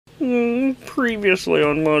Previously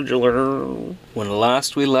on Modular. When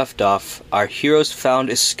last we left off, our heroes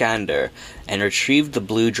found Iskander and retrieved the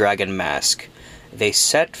blue dragon mask. They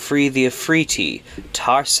set free the Afriti,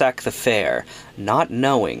 Tarsak the Fair, not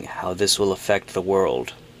knowing how this will affect the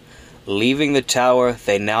world. Leaving the tower,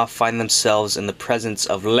 they now find themselves in the presence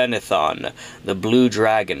of Lennithon, the blue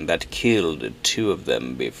dragon that killed two of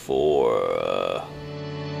them before.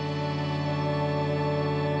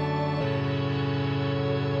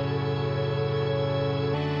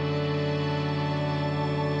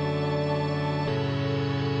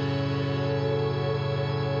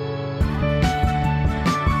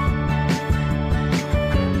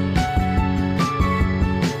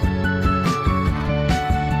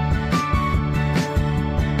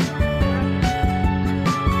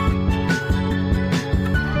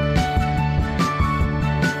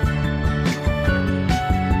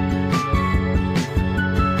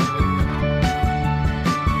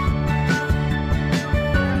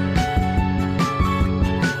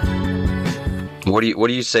 What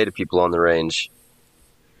do you say to people on the range?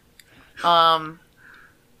 Home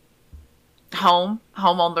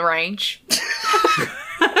on the range.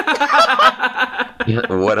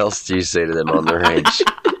 What else do you say to them on the range?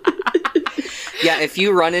 Yeah, if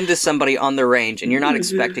you run into somebody on the range and you're not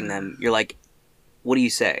expecting them, you're like, what do you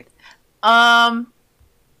say? I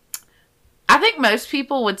think most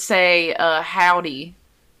people would say howdy.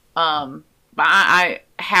 But I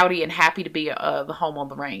howdy and happy to be the home on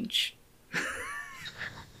the range.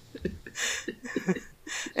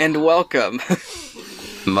 And welcome.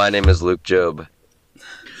 My name is Luke Job.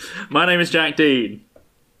 My name is Jack Dean.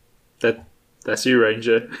 That's you,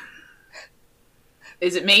 Ranger.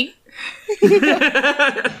 Is it me?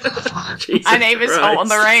 Jesus My name is Christ. Home on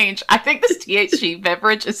the Range. I think this THC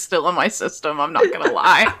beverage is still in my system. I'm not gonna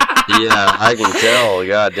lie. Yeah, I can tell.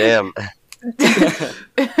 God damn.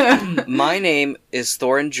 My name is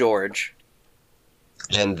Thorin George.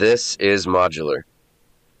 And this is Modular.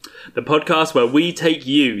 The podcast where we take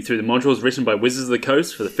you through the modules written by Wizards of the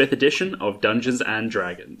Coast for the 5th edition of Dungeons and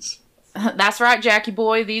Dragons. That's right, Jackie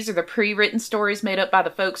boy. These are the pre-written stories made up by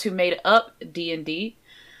the folks who made up D&D.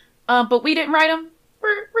 But we didn't write them.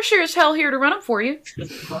 We're sure as hell here to run them for you.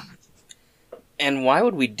 And why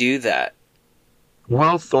would we do that?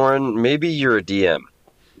 Well, Thorin, maybe you're a DM.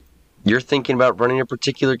 You're thinking about running a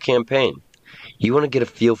particular campaign. You want to get a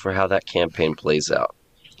feel for how that campaign plays out.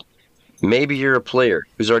 Maybe you're a player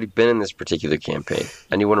who's already been in this particular campaign,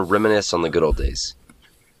 and you want to reminisce on the good old days.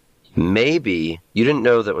 Maybe you didn't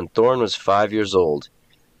know that when Thorin was 5 years old,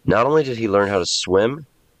 not only did he learn how to swim,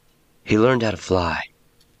 he learned how to fly.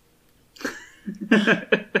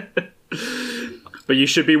 But you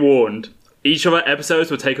should be warned. Each of our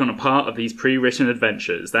episodes will take on a part of these pre-written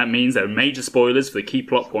adventures. That means there are major spoilers for the key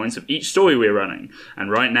plot points of each story we're running.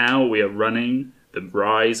 And right now, we are running The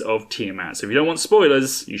Rise of Tiamat. So if you don't want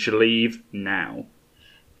spoilers, you should leave now.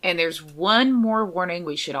 And there's one more warning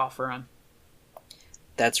we should offer them.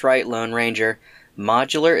 That's right, Lone Ranger.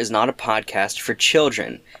 Modular is not a podcast for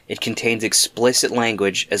children. It contains explicit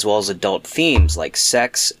language as well as adult themes like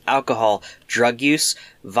sex, alcohol, drug use,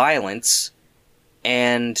 violence,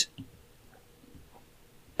 and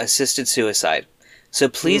assisted suicide. So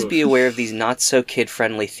please be aware of these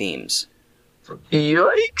not-so-kid-friendly themes.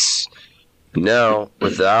 Yikes! Now,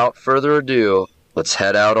 without further ado, let's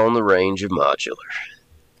head out on the range of Modular.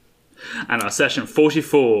 And our session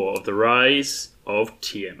 44 of The Rise of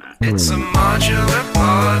Tiamat. It's a modular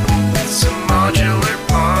pod. It's a modular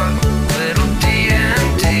pod. Little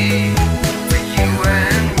D&D for you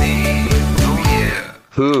and me. Oh yeah.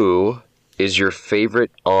 Who is your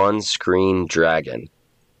favorite on-screen dragon?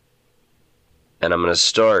 And I'm going to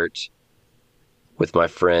start with my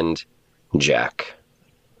friend Jack.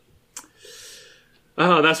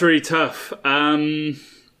 Oh, that's really tough. I'm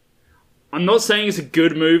not saying it's a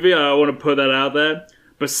good movie. I want to put that out there.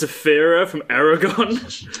 But Saphira from Aragon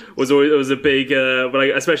was a big,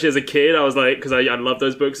 especially as a kid. I was like, because I loved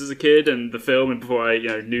those books as a kid and the film, and before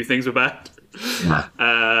I knew things were bad.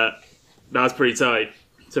 That was pretty tight.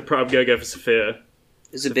 So probably gonna go for Saphira.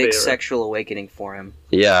 It was a big sexual awakening for him.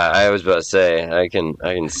 Yeah, I was about to say, I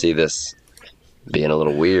can see this being a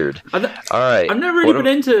little weird. All right, I've never really been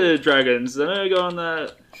into dragons. I know I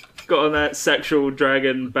got on that sexual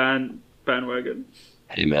dragon bandwagon.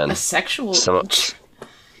 Hey man, A sexual...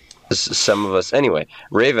 Some of us. Anyway,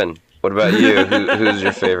 Raven, what about you? Who's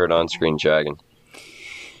your favorite on-screen dragon?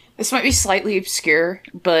 This might be slightly obscure,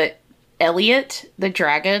 but Elliot, the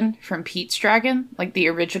dragon from Pete's Dragon, like the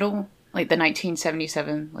original, like the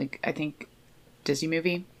 1977, I think, Disney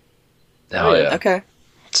movie. Oh yeah. Okay.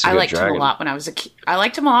 I liked him a lot when I was a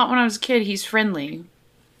kid. He's friendly.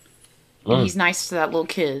 And he's nice to that little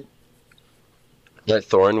kid. Yeah,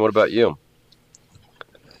 Thorin, what about you?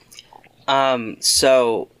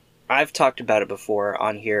 So I've talked about it before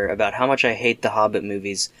on here about how much I hate the Hobbit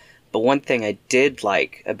movies, but one thing I did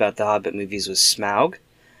like about the Hobbit movies was Smaug.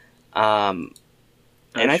 And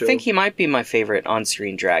I sure. think he might be my favorite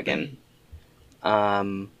on-screen dragon.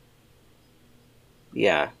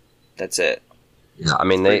 Yeah, that's it. Yeah, I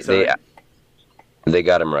mean, they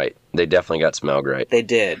got him right. They definitely got Smaug right. They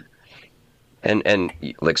did. And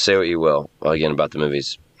like, say what you will, again, about the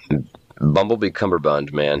movies. Bumblebee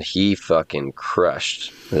Cumberbund, man, he fucking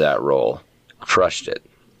crushed that role. Crushed it.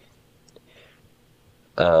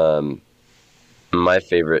 My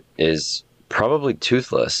favorite is probably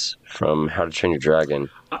Toothless from How to Train Your Dragon.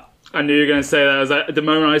 I knew you were going to say that. I was like, the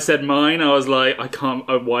moment I said mine, I was like, I can't.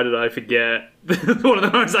 Oh, why did I forget? One of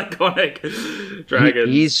the most iconic dragons.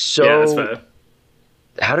 He's so. Yeah, that's fair.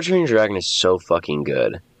 How to Train Your Dragon is so fucking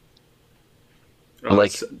good. Oh,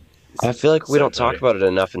 Like, I feel like we don't talk great. about it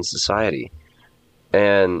enough in society.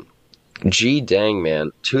 And gee dang,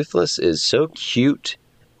 man, Toothless is so cute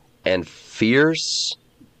and fierce,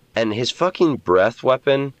 and his fucking breath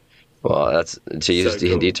weapon, well, that's to use So a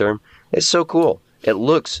D&D term, it's so cool. It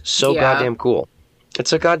looks so Yeah. goddamn cool.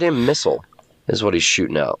 It's a goddamn missile, is what he's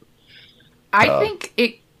shooting out. I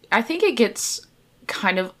think it gets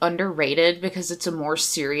kind of underrated because it's a more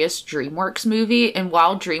serious DreamWorks movie, and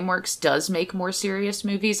while DreamWorks does make more serious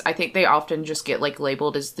movies, I think they often just get like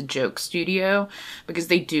labeled as the joke studio because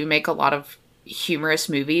they do make a lot of humorous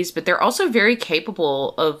movies, but they're also very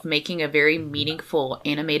capable of making a very meaningful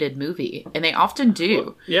animated movie, and they often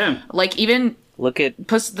do. Yeah. Like even Look at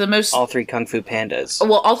the most all three Kung Fu Pandas.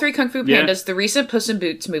 well, all three Kung Fu Yeah. Pandas. The recent Puss in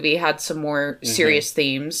Boots movie had some more serious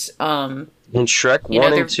themes. And Shrek You know,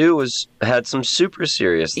 1 they're- and 2 had some super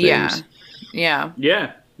serious themes. Yeah.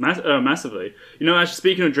 Yeah. Massively. You know, actually,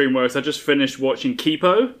 speaking of DreamWorks, I just finished watching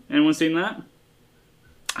Kipo. Anyone seen that?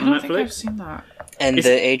 I don't think I've seen that. And It's-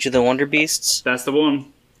 the Age of the Wonder Beasts. That's the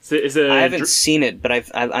one. It's a I haven't seen it, but I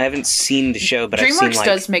haven't seen the show, but I've seen DreamWorks like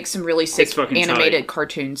does make some really sick It's fucking animated tight.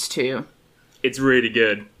 cartoons too. It's really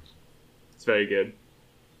good. It's very good.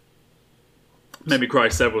 Made me cry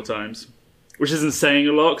several times. Which isn't saying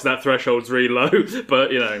a lot, because that threshold's really low.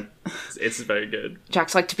 But, you know, it's very good.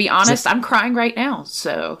 Jack's like, to be honest, I'm crying right now.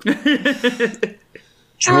 So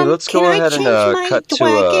Jimmy, let's go can I ahead and change my cut to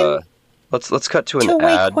dragon let's cut to an to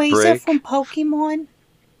ad Rayquaza break. from Pokemon.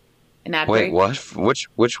 an ad Wait, break. what?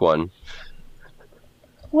 Which one?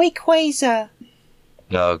 Rayquaza.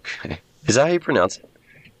 Okay, is that how you pronounce it?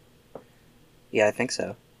 yeah, I think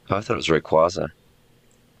so. Oh, I thought it was Rayquaza.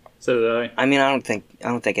 So did I. I mean, I don't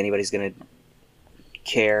think anybody's gonna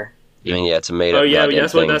care. I mean, yeah, it's a made up. Oh, yeah, but goddamn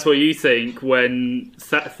thing. that's what you think when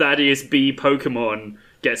Thaddeus B. Pokemon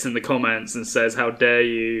gets in the comments and says, "How dare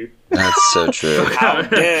you?" That's so true. How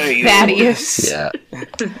dare you? Thaddeus. Yeah,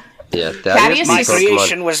 yeah. Thaddeus My is-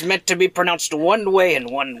 creation was meant to be pronounced one way and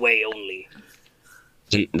one way only.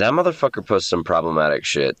 That motherfucker posts some problematic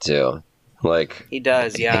shit too. Like, He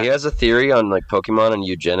does, yeah. he has a theory on like Pokemon and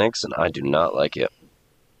eugenics, and I do not like it.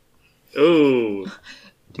 Ooh.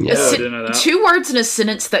 Yeah, I didn't know that. 2 words in a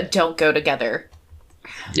sentence that don't go together.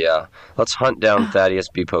 yeah. Let's hunt down Thaddeus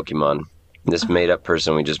B. Pokemon. This made up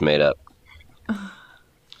person we just made up.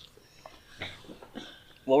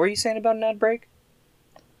 What were you saying about an ad break?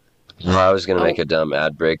 Well, I was gonna make a dumb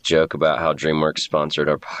ad break joke about how DreamWorks sponsored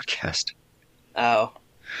our podcast. Oh.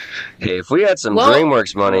 Hey, if we had some Well-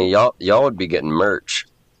 DreamWorks money, y'all would be getting merch.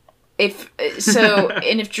 And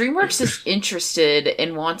if DreamWorks is interested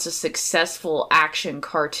and wants a successful action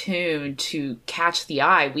cartoon to catch the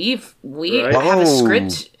eye, we Right. have a Oh.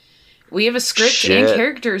 script. We have a script Shit. and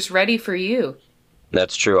characters ready for you.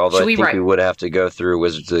 That's true. Although Should I we think write- we would have to go through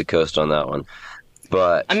Wizards of the Coast on that one.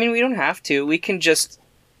 But I mean, we don't have to. We can just,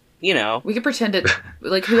 you know. We could pretend it.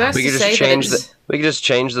 Like, who has we to could say just that change it's? we could just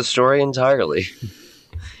change the story entirely.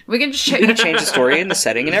 We can just We can change the story and the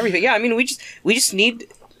setting and everything. Yeah, I mean, we just need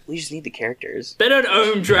the characters. They don't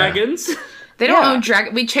own dragons. They don't Yeah. own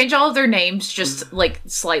dragon. We change all of their names just like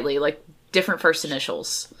slightly, like different first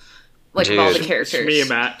initials, like of all the Dude. characters. Me and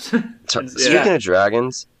Matt. Speaking of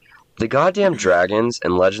dragons, the goddamn dragons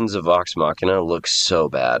in Legends of Vox Machina look so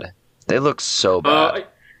bad. They look so bad.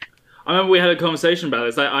 I remember we had a conversation about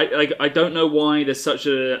this. I don't know why there's such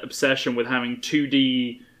an obsession with having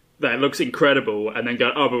 2D that looks incredible, and then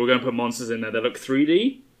go, oh, but we're going to put monsters in there that look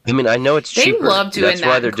 3D. I mean, I know it's They cheaper. love doing That's that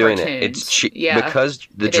why in they're doing it. cartoons. It's cheap Yeah, because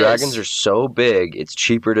the it dragons is. are so big. It's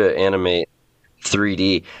cheaper to animate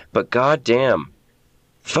 3D. But goddamn,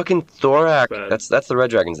 fucking Thorak. Bad. That's the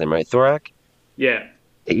red dragon's name, right? Thorak. Yeah.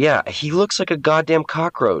 Yeah, he looks like a goddamn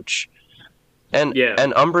cockroach. And Yeah.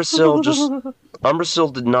 and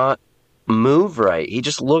Umbrasyl did not move right. He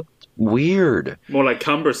just looked weird. More like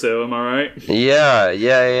Cumbersill, am I right?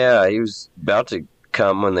 Yeah. He was about to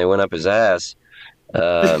come when they went up his ass.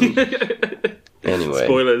 Anyway.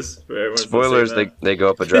 Spoilers. For everyone that's not Spoilers, seen they go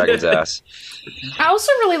up a dragon's ass. I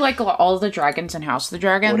also really like all the dragons in House of the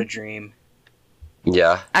Dragon. What a dream.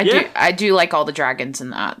 Yeah. I do like all the dragons in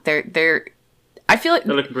that. I feel like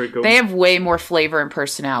They're looking pretty cool. they have way more flavor and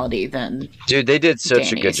personality than Dude, they did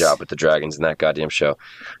such a good Danny's. job with the dragons in that goddamn show.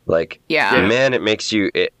 Like, Yeah. man, it makes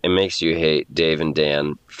you hate Dave and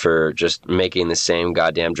Dan for just making the same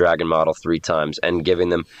goddamn dragon model 3 times and giving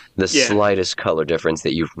them the Yeah. slightest color difference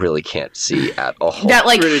that you really can't see at all. that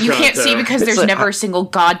like Really you can't can't see tell. because It's there's like- never a single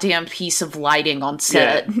goddamn piece of lighting on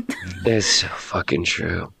set. It's so fucking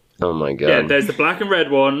true. Oh my god. Yeah, there's the black and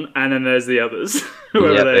red one, and then there's the others.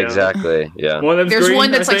 Whoever Yep, they are. exactly. Yeah. One of them's There's green,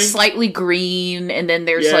 one that's I like think. slightly green, and then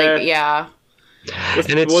there's Yeah. like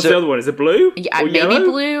And it's What's so- the other one? Is it blue? yeah, Or maybe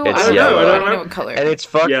yellow? blue. It's I don't yellow. know. I I don't don't know know. what color. And it's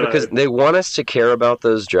fucked Yellow. because they want us to care about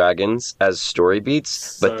those dragons as story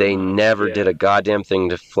beats, but So they much, never yeah. did a goddamn thing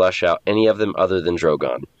to flesh out any of them other than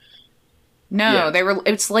Drogon. No, Yeah. they were.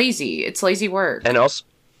 It's lazy. It's lazy work. And also,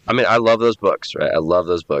 I mean, I love those books, right? I love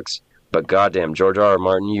those books. But goddamn, George R. R.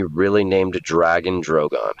 Martin, you really named a dragon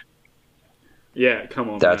Drogon. Yeah, come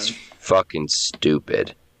on, That's man. fucking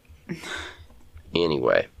stupid.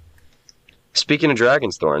 Anyway. Speaking of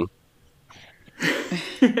dragons, Thorn.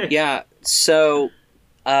 Yeah, so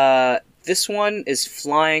this one is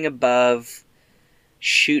flying above,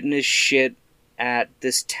 shooting his shit at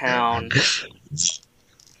this town.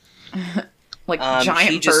 Like He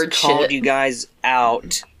giant just bird called shit. you guys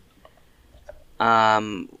out.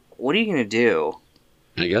 What are you gonna do?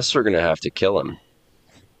 I guess we're going to have to kill him.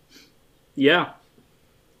 Yeah.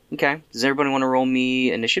 Okay, does everybody want to roll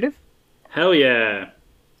me initiative? Hell yeah.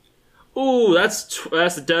 Ooh, that's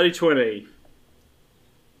a dirty 20.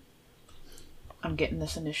 I'm getting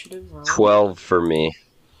this initiative wrong. 12 for me.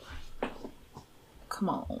 Come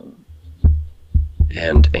on.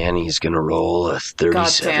 And Annie's going to roll a God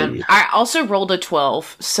 37. damn. I also rolled a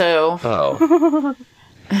 12, so Oh.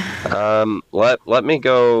 Let me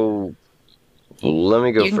go. Let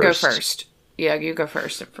me go you can first. go first. Yeah, you go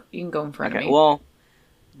first. You can go in front Okay, of me. well,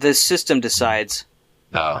 the system decides.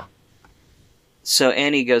 Oh, So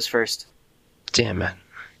Annie goes first. damn it.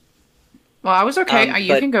 Well, I was okay.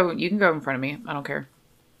 You but- can go. You can go in front of me. I don't care.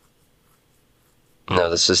 No,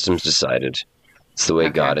 the system's decided. It's the way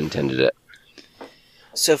Okay. God intended it.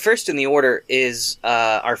 So first in the order is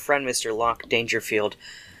our friend Mr. Locke Dangerfield.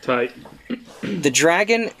 Tight. The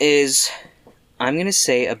dragon is, I'm going to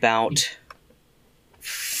say, about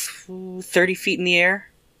 30 feet in the air.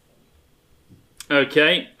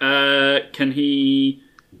 Okay, can he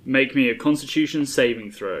make me a constitution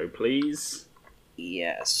saving throw, please?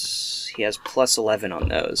 Yes, he has plus 11 on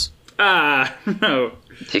those. Ah, no.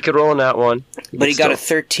 He could roll in that one. But he got a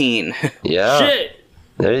Still- 13. Yeah. Shit!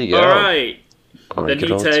 There you go. Alright. Oh, Then could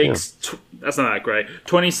he roll two. takes... That's not that great.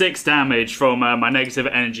 26 damage from my negative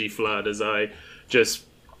energy flood as I just...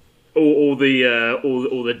 All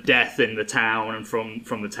the death in the town and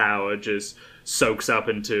from the tower just soaks up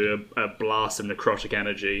into a blast of necrotic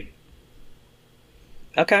energy.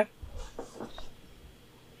 Okay.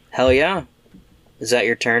 Hell yeah. Is that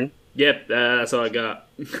your turn? Yep, that's all I got.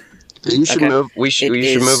 You should Okay. move. You should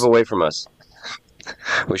is- move away from us.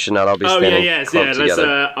 We should not all be Oh yeah, standing yes, clumped yeah. Let's.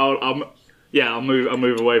 together. I'll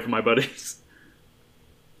move away from my buddies.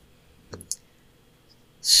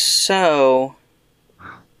 So,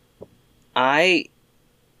 I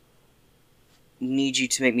need you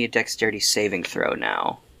to make me a dexterity saving throw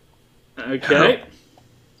now. Okay.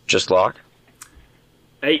 Just lock.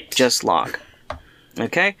 8. Just Locke.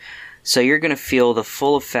 Okay? So you're going to feel the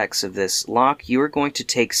full effects of this. Locke, you are going to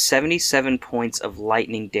take 77 points of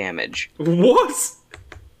lightning damage. What?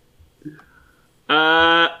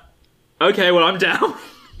 Okay, well, I'm down.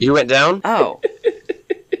 You went down. Oh,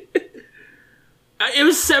 It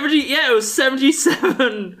was 70. Yeah, it was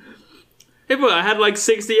 77. Hey, boy, I had like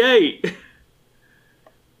 68.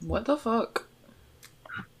 What the fuck?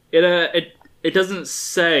 It doesn't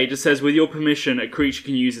say. It just says, with your permission, a creature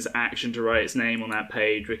can use its action to write its name on that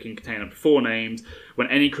page, which can contain up to 4 names. When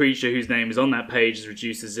any creature whose name is on that page is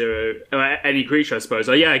reduced to 0, any creature, I suppose.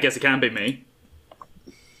 Oh yeah, I guess it can be me.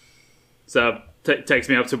 So takes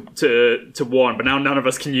me up to 1, but now none of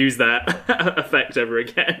us can use that effect ever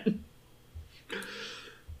again.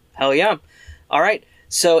 hell yeah. Alright,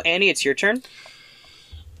 so Annie, it's your turn.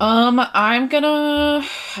 I'm gonna.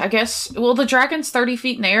 I guess. Well, the dragon's 30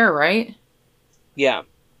 feet in the air, right? Yeah.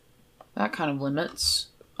 That kind of limits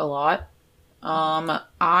a lot.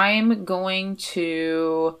 I'm going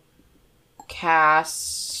to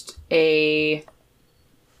cast a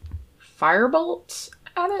firebolt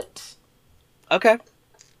at it. Okay.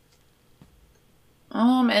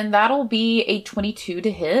 And that'll be a 22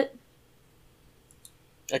 to hit.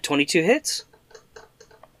 A 22 hits?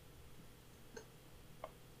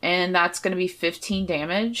 And that's going to be 15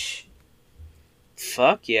 damage.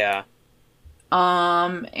 Fuck yeah.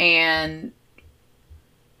 And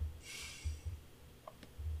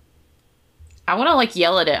I want to, like,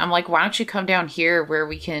 yell at it. I'm like, why don't you come down here where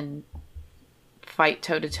we can fight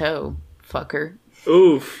toe-to-toe, fucker.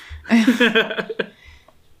 Oof.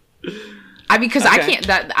 Because Okay. I can't,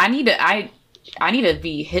 I need to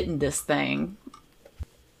be hitting this thing.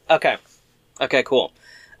 Okay. Okay, cool.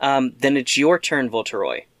 Then it's your turn,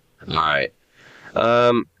 Voltoroy. All right.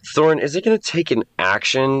 Thorn, is it going to take an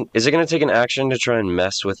action? Is it going to take an action to try and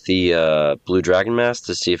mess with the blue dragon mask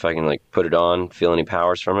to see if I can, like, put it on, feel any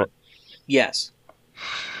powers from it? Yes.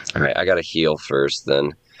 All right, I got to heal first,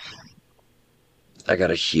 then. I got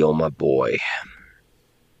to heal my boy.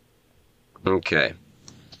 Okay.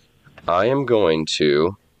 I am going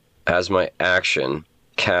to, as my action,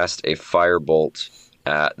 cast a firebolt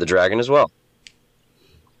at the dragon as well.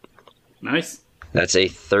 Nice. That's a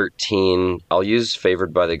 13. I'll use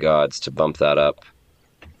Favored by the Gods to bump that up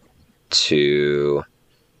to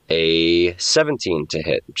a 17 to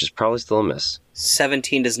hit, which is probably still a miss.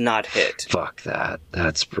 17 does not hit. Fuck that.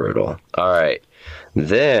 That's brutal. All right.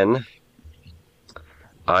 Then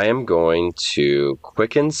I am going to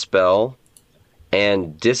Quicken Spell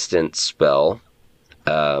and Distance Spell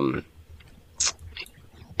the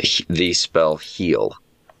spell Heal,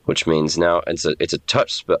 which means now it's a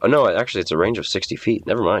touch spell. Oh, no, actually it's a range of 60 feet.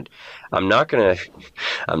 Never mind. I'm not gonna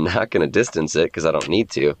distance it because I don't need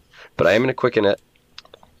to, but I am gonna quicken it.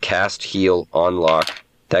 Cast Heal on Locke.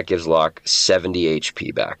 That gives Locke 70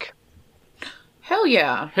 HP back. Hell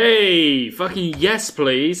yeah. Hey, fucking yes,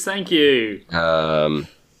 please. Thank you.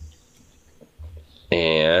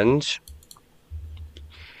 And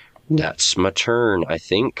that's my turn, I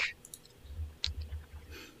think.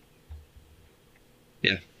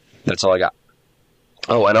 Yeah, that's all I got.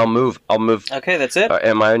 Oh, and I'll move. Okay, that's it.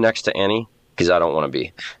 Am I next to Annie? Because I don't want to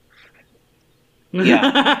be.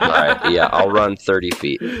 Yeah. All right, yeah, I'll run 30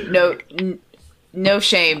 feet. No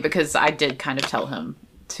shame, because I did kind of tell him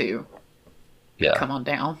to Yeah, come on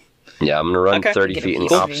down. yeah, I'm going to run Okay. 30 Get a feet in piece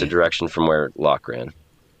the of opposite me. direction from where Locke ran.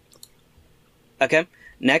 Okay.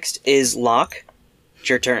 Next is Locke. It's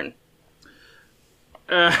your turn.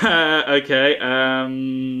 Okay.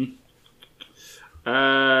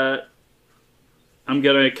 I'm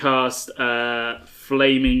gonna cast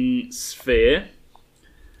Flaming Sphere.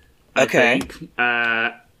 I Okay. think,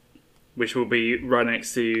 which will be right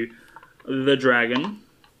next to the dragon.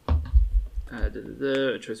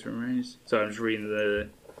 Choice from range. So I'm just reading the.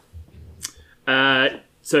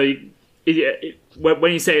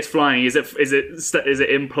 When you say it's flying, is it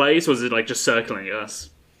in place, or is it like just circling us?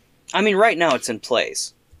 I mean, right now it's in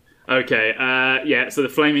place. Okay, yeah, so the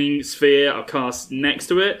Flaming Sphere I'll cast next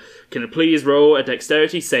to it. Can it please roll a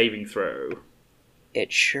Dexterity saving throw?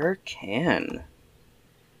 It sure can.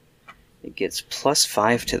 It gets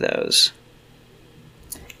 +5 to those.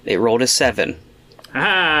 It rolled a 7.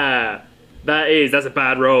 Ha! That's a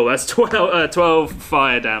bad roll. That's 12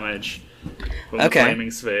 fire damage from the Okay.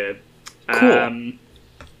 Flaming Sphere. Cool. And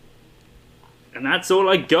that's all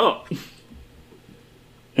I got.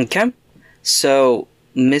 Okay. So,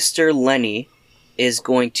 Mr. Lenny is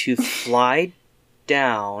going to fly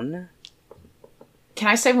down. Can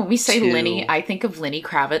I say, when we say To- Lenny, I think of Lenny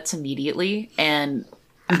Kravitz immediately, and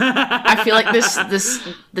I feel like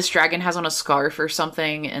this dragon has on a scarf or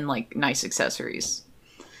something and, like, nice accessories.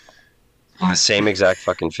 The same exact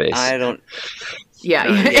fucking face. I don't. Yeah,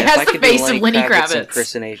 Yeah, it if has I the could do a face of Lenny Kravitz.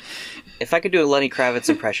 impersonation. If I could do a Lenny Kravitz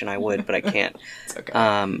impression, I would, but I can't. It's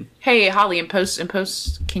okay. Hey, Holly, in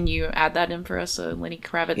post, can you add that in for us, a Lenny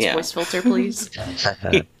Kravitz Yeah. voice filter, please?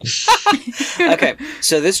 Okay,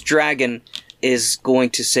 so this dragon is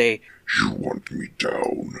going to say, You want me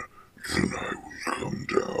down, then I will come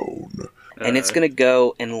down. and it's going to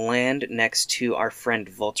go and land next to our friend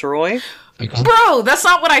Voltoroy, Bro, that's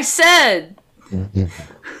not what I said!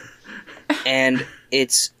 and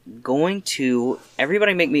it's going to...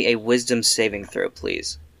 Everybody make me a wisdom saving throw,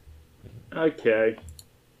 please. Okay.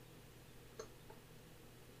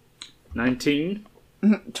 19.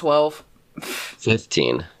 12.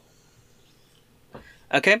 15.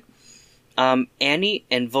 Okay. Annie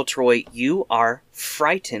and Voltoroy, you are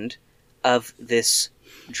frightened of this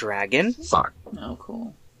dragon. Fuck. Oh,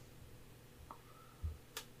 cool.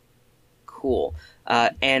 Cool.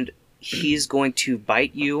 And he's going to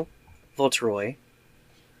bite you, Voltoroy.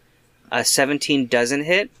 17 doesn't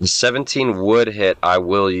hit. 17 would hit. I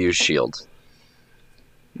will use shield.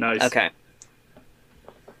 Nice. Okay.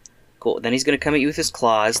 Cool. Then he's going to come at you with his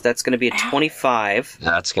claws. That's going to be a 25.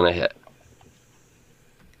 That's going to hit.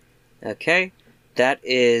 Okay. That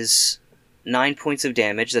is 9 points of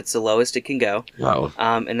damage. That's the lowest it can go. Wow.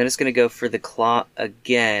 And then it's going to go for the claw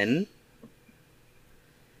again.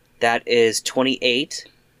 That is 28.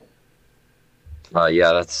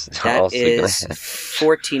 Yeah, that's That also is gonna hit.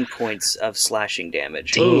 14 points of slashing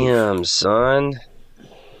damage. Damn, son.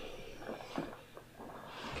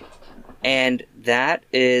 And that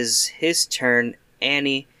is his turn.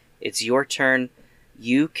 Annie, it's your turn.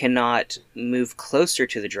 You cannot move closer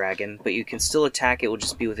to the dragon, but you can still attack. It will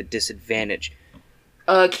just be with a disadvantage.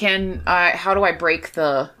 How do I break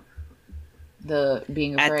the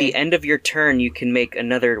being afraid? At the end of your turn, you can make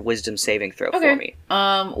another wisdom saving throw for me.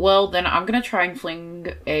 Well, then I'm gonna try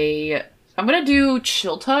and I'm gonna do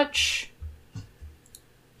chill touch.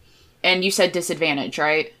 And you said disadvantage,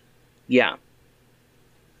 right? Yeah.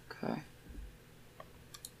 Okay.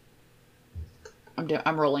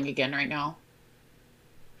 I'm rolling again right now.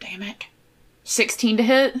 Damn it. 16 to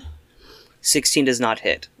hit? 16 does not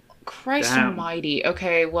hit. Christ Damn. almighty.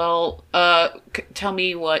 Okay, well, tell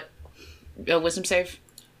me what... wisdom save?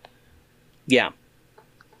 Yeah.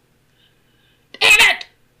 Damn it!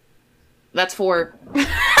 That's 4.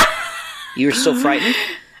 You're still frightened?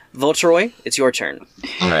 Voltoroy, it's your turn.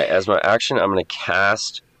 Alright, as my action, I'm going to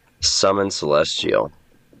cast Summon Celestial.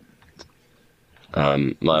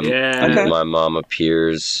 Okay. My mom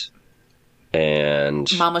appears,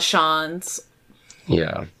 and... Mama Sean's.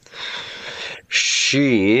 Yeah.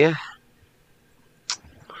 She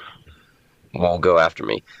will go after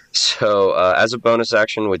me. So, as a bonus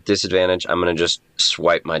action with disadvantage, I'm going to just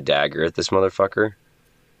swipe my dagger at this motherfucker.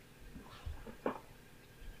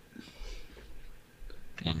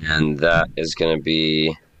 And that is going to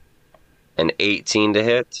be an 18 to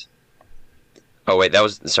hit. Oh, wait, that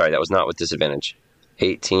was not with disadvantage.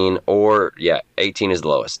 18, 18 is the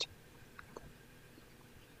lowest.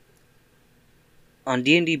 On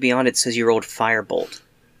D&D Beyond, it says you rolled Firebolt.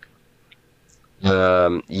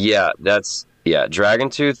 Dragontooth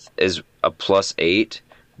is a +8,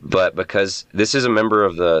 but because this is a member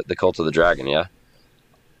of the Cult of the Dragon, yeah?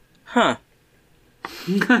 Huh.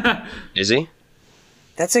 Is he?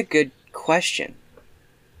 That's a good question.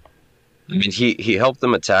 I mean, he helped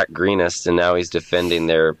them attack Greenest, and now he's defending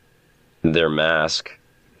their mask.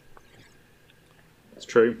 It's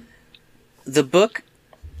true. The book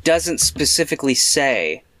doesn't specifically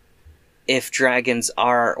say if dragons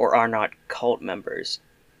are or are not cult members.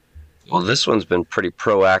 Well, this one's been pretty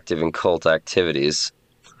proactive in cult activities.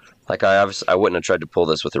 Like, I wouldn't have tried to pull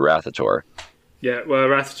this with a Rathator. Yeah, well,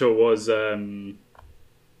 Rathator was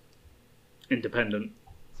independent.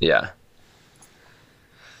 Yeah.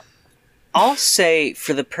 I'll say,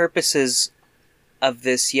 for the purposes of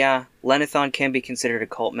this, yeah, Lennithon can be considered a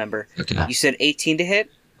cult member. Okay. You said 18 to hit?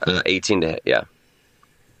 18 to hit, yeah.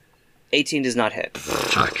 18 does not hit.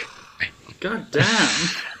 Fuck. God damn.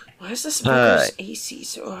 Why is this fucker's AC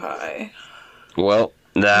so high? Well,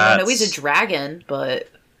 I know he's a dragon, but...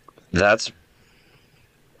 That's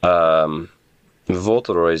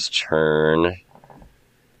Voltoroy's turn.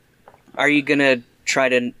 Are you gonna try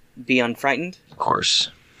to be unfrightened? Of course.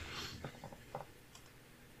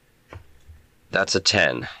 That's a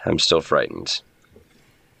 10. I'm still frightened.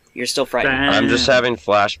 You're still frightened. I'm just having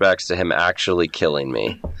flashbacks to him actually killing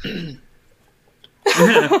me.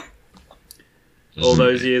 All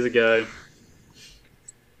those years ago.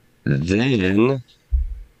 Then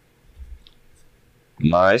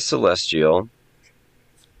my Celestial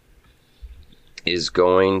is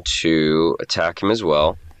going to attack him as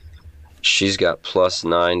well. She's got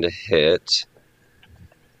 +9 to hit.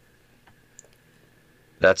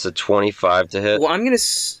 That's a 25 to hit. Well, I'm gonna...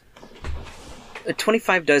 A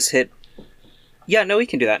 25 does hit. Yeah, no, we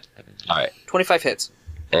can do that. Alright. 25 hits.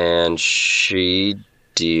 And she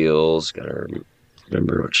deals... Gotta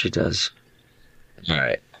remember what she does.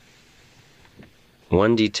 Alright.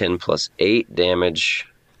 1d10 plus 8 damage.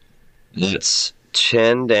 That's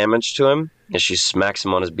 10 damage to him. And she smacks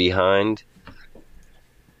him on his behind.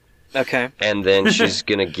 Okay. And then she's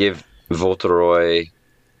gonna give Voltoroy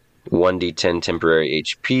 1d10 temporary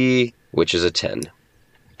HP, which is a 10.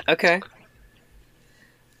 Okay.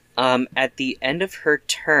 At the end of her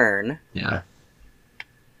turn... Yeah.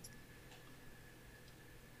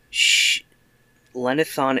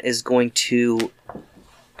 Lennithon is going to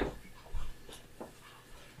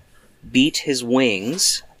beat his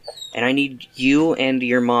wings, and I need you and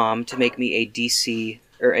your mom to make me a DC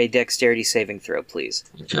or a dexterity saving throw, please.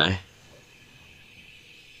 Okay.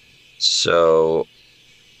 So,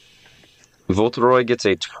 Voltoroy gets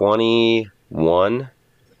a 21.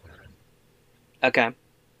 Okay.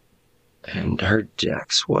 And her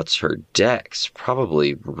dex, what's her dex?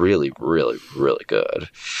 Probably really, really, really good.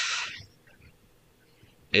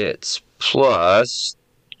 It's plus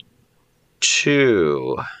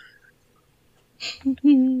 2.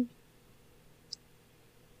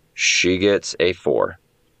 She gets a 4.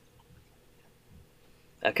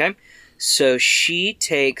 Okay. So she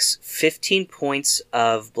takes 15 points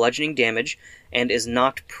of bludgeoning damage and is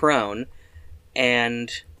knocked prone,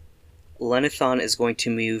 and Lennithon is going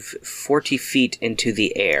to move 40 feet into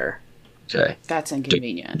the air. Okay. That's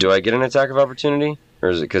inconvenient. Do I get an attack of opportunity? Or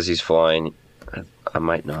is it because he's flying? I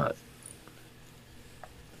might not.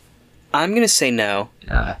 I'm going to say no,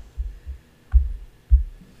 Yeah.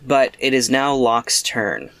 but it is now Locke's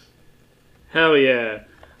turn. Hell yeah.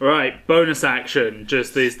 Right, bonus action.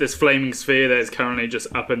 Just this flaming sphere that is currently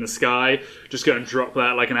just up in the sky. Just going to drop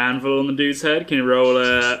that like an anvil on the dude's head. Can you roll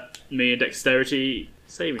me a dexterity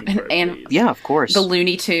saving throw, And please? Yeah, of course. the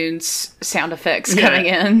Looney Tunes sound effects coming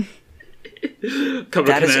in. Couple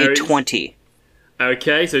That of is a canaries. 20.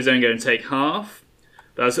 Okay, so he's only going to take half.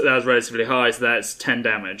 That was relatively high, so that's 10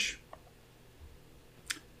 damage.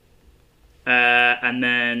 And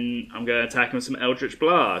then I'm going to attack him with some Eldritch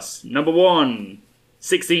Blast. Number 1,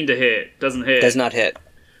 16 to hit. Doesn't hit. Does not hit.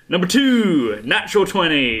 Number 2, natural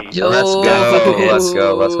 20. Yeah, let's Oh. go. Let's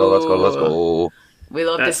go. Let's go. Let's go. Let's go. We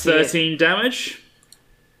love That's to see it. 13 damage.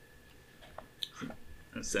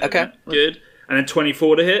 That's Okay. Good. And then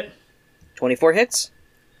 24 to hit. 24 hits?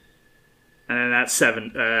 And then that's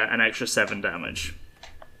an extra 7 damage.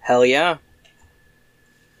 Hell yeah.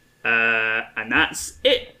 And that's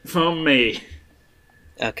it from me.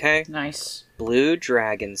 Okay. Nice. Blue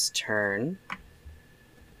Dragon's turn.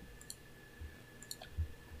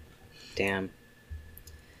 Damn.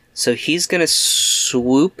 So he's gonna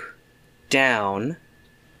swoop down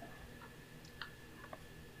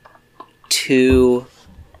to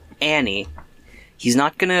Annie. He's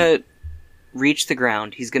not gonna reach the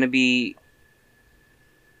ground. He's gonna be...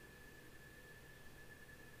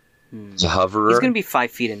 It's a hoverer. He's gonna be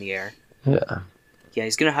 5 feet in the air. Yeah. Yeah,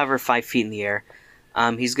 he's gonna hover 5 feet in the air.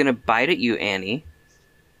 He's gonna bite at you, Annie.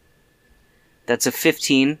 That's a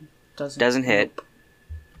 15. Doesn't hit.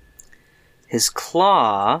 His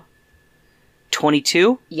claw...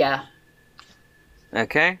 22? Yeah.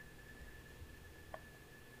 Okay.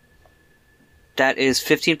 That is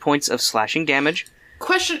 15 points of slashing damage.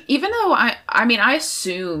 Question, even though I mean, I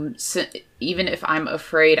assume, even if I'm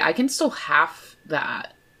afraid, I can still half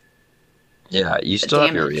that. Yeah, you still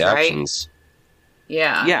have your Damage, right? reactions.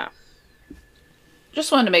 Yeah. Yeah.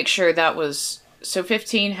 Just wanted to make sure that was... So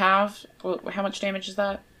 15 half? How much damage is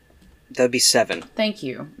that? That would be 7. Thank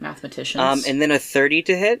you, mathematicians. And then a 30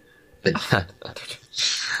 to hit? Yeah, I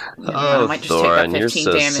Oh, might just take that Thorin, you're 15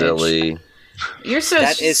 so damage. silly. You're so...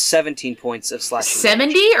 That is 17 points of slashing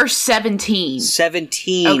 70 damage. or 17?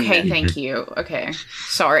 17. Okay, thank you. Okay.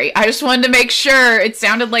 Sorry. I just wanted to make sure. It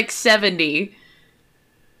sounded like 70.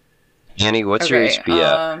 Annie, what's your HP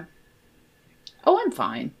at? Oh, I'm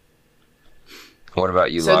fine. What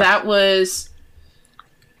about you, So Locke? that was...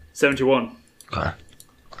 71. Okay.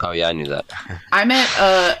 Oh, yeah, I knew that. I'm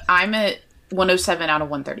at 107 out of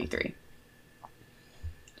 133.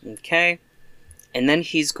 Okay. And then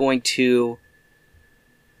he's going to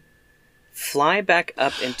fly back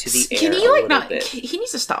up into the air Can he, a like, little not... bit. He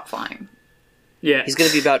needs to stop flying. Yeah. He's going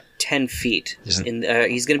to be about 10 feet. Isn't-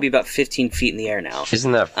 He's going to be about 15 feet in the air now.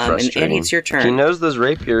 Isn't that And frustrating? Annie, it's your turn. He knows those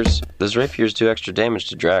rapiers do extra damage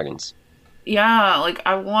to dragons. Yeah, like,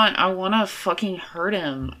 I want to fucking hurt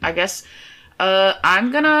him. I guess,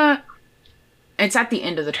 I'm gonna... It's at the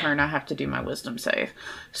end of the turn I have to do my wisdom save.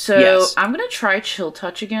 So, Yes. I'm gonna try Chill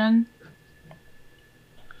Touch again.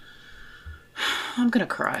 I'm gonna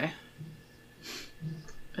cry.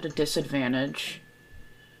 At a disadvantage.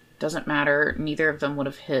 Doesn't matter, neither of them would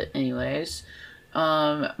have hit anyways.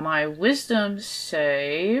 My wisdom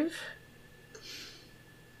save...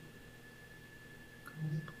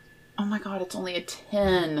 Oh my god, it's only a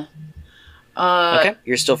 10. Okay,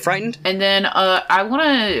 you're still frightened? And then,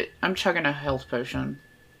 I'm chugging a health potion.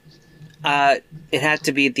 It had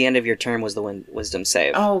to be at the end of your turn was the wisdom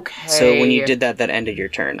save. Okay. So when you did that ended your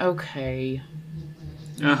turn. Okay.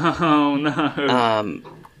 Oh, no.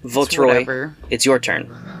 Voltroy, Whatever. it's your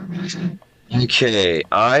turn. Okay,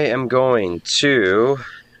 I am going to...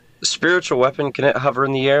 Spiritual weapon, can it hover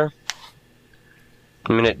in the air?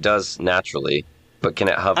 I mean, it does naturally, but can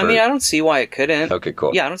it hover? I mean, I don't see why it couldn't. Okay,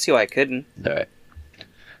 cool. Yeah, I don't see why it couldn't. Alright.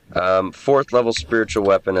 4th level spiritual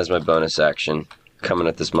weapon as my bonus action. Coming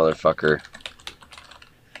at this motherfucker.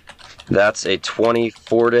 That's a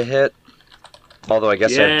 24 to hit. Although I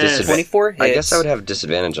guess I have Yes. disadvantage. 24 hits. I guess I would have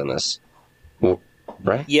disadvantage on this. Well,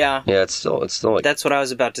 right? Yeah, Yeah, it's still like that's what I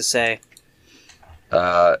was about to say.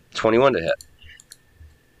 21 to hit.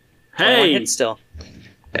 21 Hey! hits still.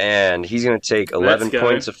 And he's going to take 11 Let's go.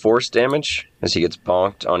 points of force damage as he gets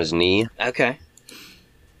bonked on his knee. Okay.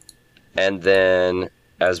 And then,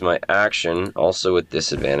 as my action, also with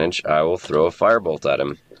disadvantage, I will throw a firebolt at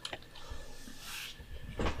him.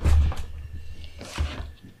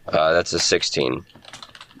 That's a 16.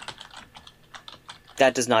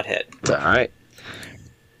 That does not hit. Alright.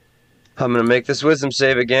 I'm going to make this wisdom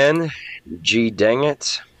save again. Gee dang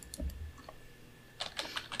it.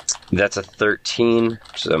 That's a 13.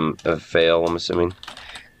 So a fail, I'm assuming.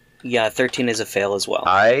 Yeah, 13 is a fail as well.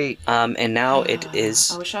 And now it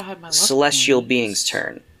is I wish I had my luck Celestial points. Being's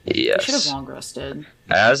turn. I should have Yes. long rested.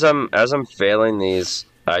 As I'm failing these,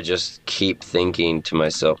 I just keep thinking to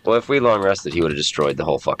myself, well, if we long rested, he would have destroyed the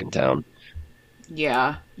whole fucking town.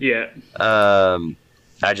 Yeah. Yeah.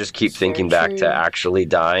 I just keep Very thinking back true. to actually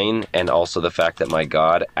dying, and also the fact that my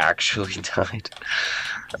god actually died.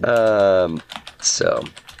 So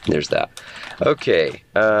there's that. Okay.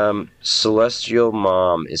 Celestial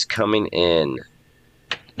Mom is coming in.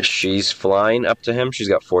 She's flying up to him. She's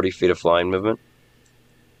got 40 feet of flying movement.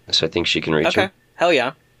 So I think she can reach Okay. him. Hell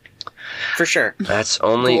yeah. For sure. That's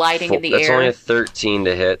only Gliding in the that's air. only a 13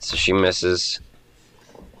 to hit, so she misses.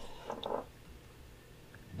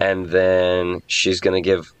 And then she's going to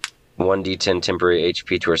give 1d10 temporary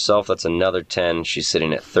HP to herself. That's another 10. She's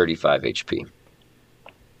sitting at 35 HP.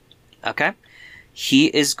 Okay. He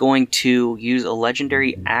is going to use a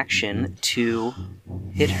legendary action to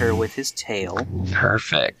hit her with his tail.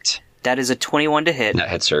 Perfect. That is a 21 to hit. That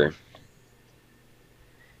hits her.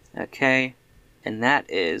 Okay. And that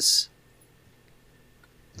is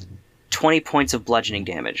 20 points of bludgeoning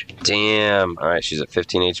damage. Damn. All right, she's at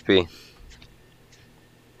 15 HP.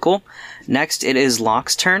 Cool. Next, it is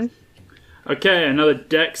Locke's turn. Okay, another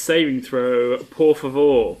deck saving throw. Por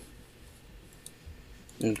favor.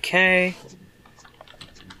 Okay.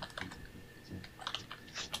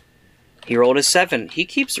 He rolled a 7. He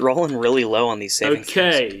keeps rolling really low on these saving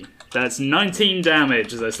throws. Okay, that's 19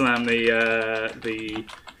 damage as I slam the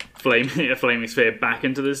flaming sphere back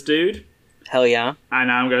into this dude. Hell yeah. And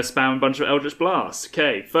now I'm going to spam a bunch of Eldritch Blasts.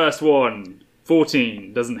 Okay, first one,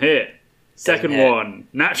 14, doesn't hit. Second hit. one,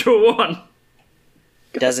 natural 1.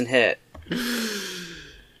 Doesn't hit.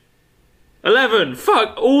 11,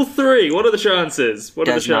 fuck, all 3. What are the chances? What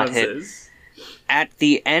Does are the not hit. chances? At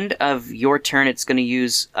the end of your turn, it's going to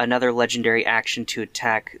use another legendary action to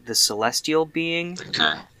attack the Celestial Being.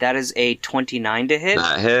 Okay. That is a 29 to hit.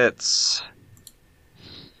 That hits.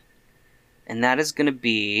 And that is going to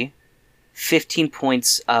be 15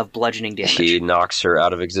 points of bludgeoning damage. He knocks her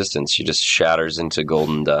out of existence. She just shatters into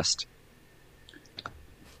golden dust.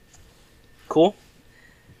 Cool.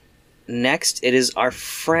 Next, it is our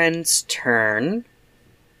friend's turn.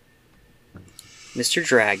 Mr.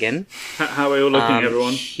 Dragon. How are we all looking,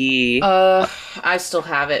 everyone? He... I still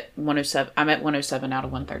have it. 107. I'm at 107 out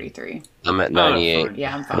of 133. I'm at 98. fine.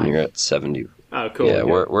 Yeah, I'm And fine. you're at 70. Oh, cool. Yeah,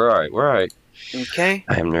 okay. we're all right. We're all right. Okay.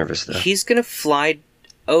 I am nervous though. He's going to fly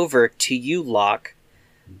over to you, Locke.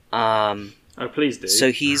 Oh, please do.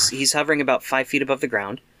 So he's hovering about 5 feet above the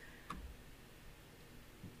ground.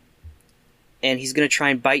 And he's going to try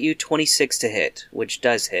and bite you 26 to hit, which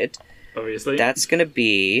does hit. Obviously. That's going to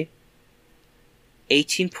be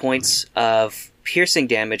 18 points of piercing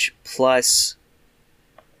damage plus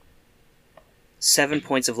 7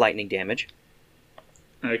 points of lightning damage.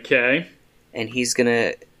 Okay. And he's going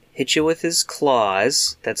to hit you with his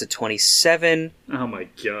claws. That's a 27. Oh my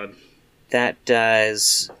god. That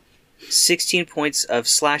does 16 points of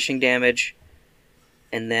slashing damage.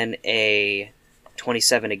 And then a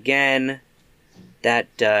 27 again.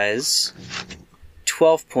 That does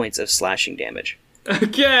 12 points of slashing damage.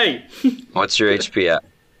 Okay. What's your HP at?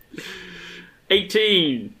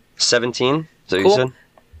 18. 17? Is that what Cool. you said?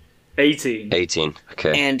 18. 18.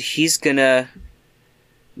 Okay. And he's gonna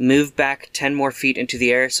move back 10 more feet into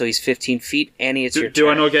the air, so he's 15 feet. Annie, it's your Do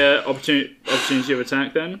turn. I not get opportunity of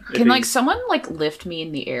attack then? If Can he- like someone like lift me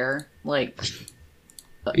in the air? Like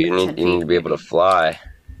you 10 need to be able to fly.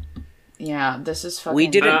 Yeah, this is fucking. We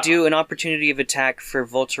didn't Uh, do an opportunity of attack for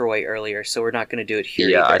Voltoroy earlier, so we're not going to do it here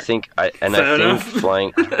Yeah, either. I think Fair enough.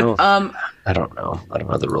 flying. I don't know. I don't know. I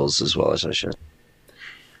don't know the rules as well as I should.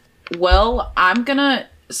 Well, I'm gonna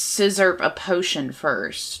scissor a potion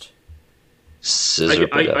first. Scissor.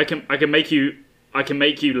 I can make you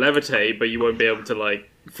levitate, but you won't be able to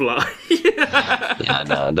like fly. Yeah,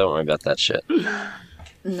 no, don't worry about that shit.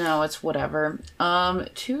 No, it's whatever.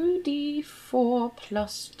 2d4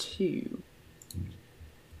 plus 2.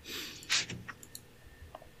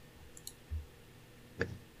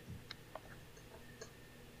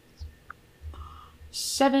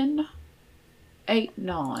 Seven, 8,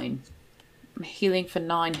 9. I'm healing for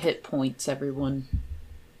 9 hit points, everyone.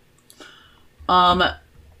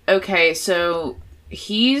 Okay, so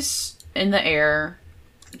he's in the air,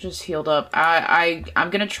 just healed up. I'm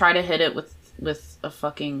gonna try to hit it with a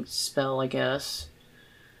fucking spell, I guess.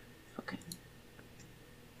 Fucking.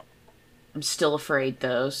 I'm still afraid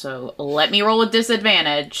though, so let me roll with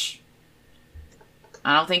disadvantage.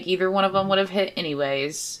 I don't think either one of them would have hit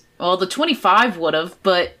anyways. Well, the 25 would have,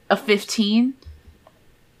 but a 15?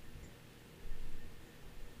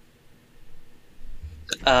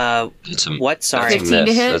 What? Sorry. 15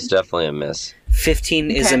 to hit? That's definitely a miss.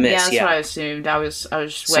 15 is a miss, Yeah, that's yeah. what I assumed. I was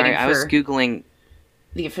just waiting Sorry, for I was Googling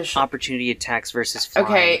the official. opportunity attacks versus flying.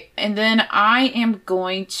 Okay, and then I am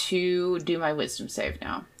going to do my wisdom save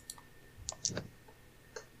now.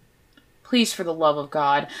 Please, for the love of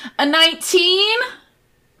God. A 19?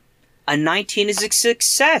 A 19 is a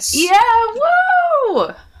success! Yeah, woo!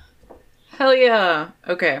 Hell yeah.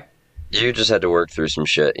 Okay. You just had to work through some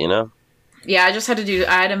shit, you know? Yeah, I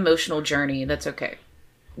had an emotional journey. That's okay.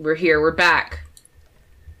 We're here. We're back.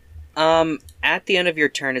 At the end of your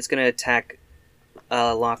turn, it's going to attack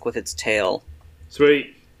Locke with its tail.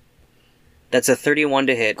 Sweet. That's a 31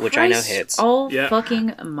 to hit, which I know Christ hits. all Yeah.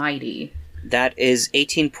 fucking mighty. That is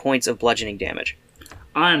 18 points of bludgeoning damage.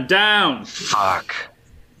 I am down. Fuck.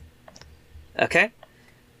 Okay.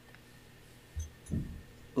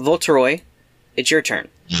 Voltoroy, it's your turn.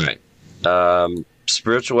 Right.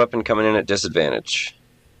 Spiritual weapon coming in at disadvantage.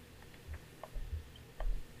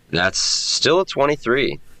 That's still a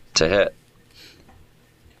 23 to hit.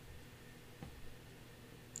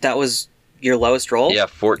 That was your lowest roll? Yeah,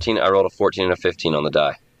 14. I rolled a 14 and a 15 on the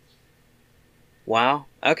die. Wow.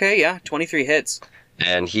 Okay, yeah, 23 hits.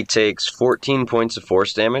 And he takes 14 points of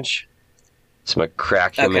force damage. So I'm going to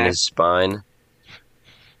crack him in Okay. his spine.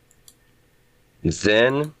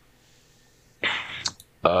 Then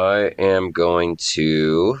I am going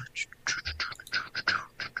to...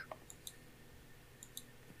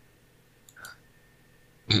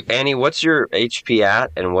 Annie, what's your HP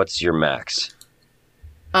at and what's your max?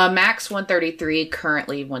 Max 133,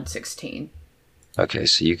 currently 116. Okay,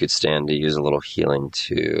 so you could stand to use a little healing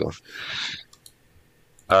too.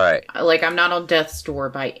 All right. Like, I'm not on death's door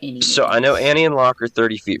by any means. So I know Annie and Locke are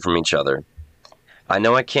 30 feet from each other. I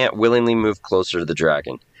know I can't willingly move closer to the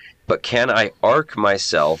dragon, but can I arc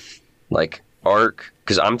myself,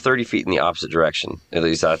 because I'm 30 feet in the opposite direction. At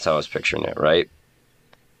least that's how I was picturing it, right?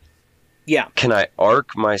 Yeah. Can I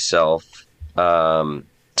arc myself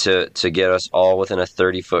to get us all within a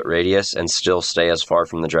 30-foot radius and still stay as far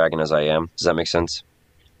from the dragon as I am? Does that make sense?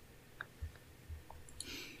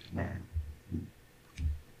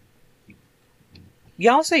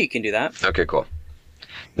 Yeah, I'll say you can do that. Okay, cool.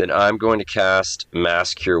 Then I'm going to cast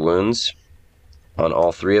Mass Cure Wounds on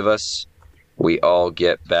all three of us. We all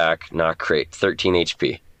get back, not crate, 13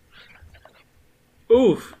 HP.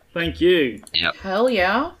 Oof. Thank you. Yep. Hell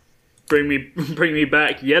yeah. Bring me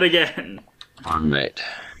back yet again. All right.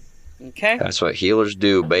 Okay. That's what healers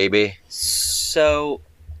do, baby. So,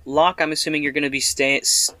 Locke, I'm assuming you're going to be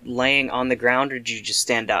laying on the ground, or did you just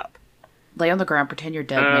stand up? Lay on the ground, pretend you're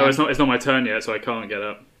dead, man. It's not my turn yet, so I can't get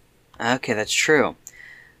up. Okay, that's true.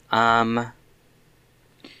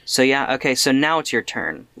 So yeah, okay, so now it's your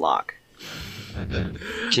turn, Locke.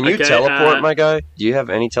 Can you Okay, teleport, my guy? Do you have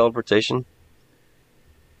any teleportation?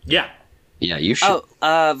 Yeah. Yeah, you should. Oh,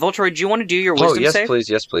 Voltoroid, do you want to do your wisdom yes, save? please.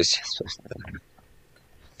 Yes, please.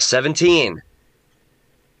 17.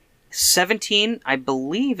 17, I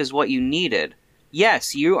believe, is what you needed.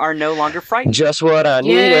 Yes, you are no longer frightened. Just what I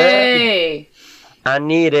needed. Yay! I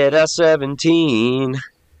needed a 17.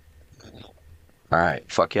 All right,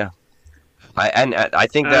 fuck yeah. I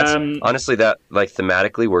think that's honestly that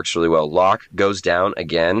thematically works really well. Locke goes down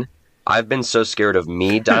again. I've been so scared of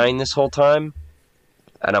me dying this whole time,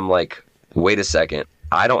 and I'm like, wait a second.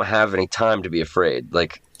 I don't have any time to be afraid.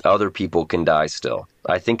 Like, other people can die still.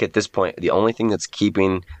 I think at this point, the only thing that's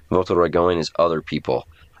keeping Voltoroy going is other people,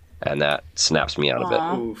 and that snaps me out of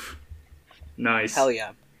it. Oof. Nice. Hell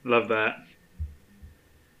yeah. Love that.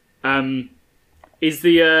 Is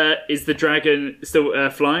the dragon still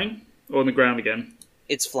flying or on the ground again?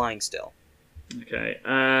 It's flying still. Okay.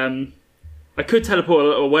 I could teleport a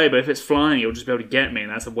little away, but if it's flying, it'll just be able to get me,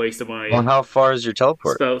 and that's a waste of my Well, how far is your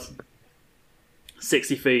teleport? spells.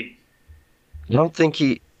 60 feet. I don't think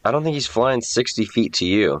he... I don't think he's flying 60 feet to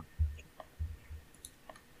you.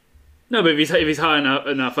 No, but if he's high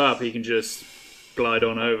enough up, he can just glide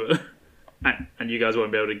on over, and you guys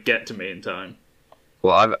won't be able to get to me in time.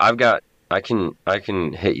 Well, I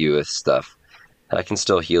can hit you with stuff. I can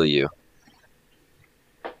still heal you.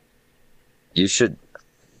 You should.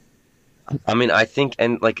 I mean, I think,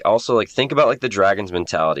 and like also like think about like the dragon's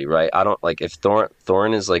mentality, right? I don't like if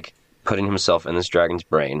Thorin is like putting himself in this dragon's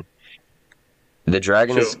brain. The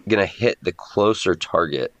dragon is gonna hit the closer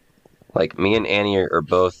target. Like me and Annie are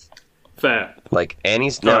both fair. Like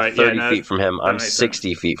Annie's now 30 feet from him. I'm 60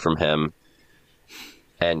 sense. feet from him.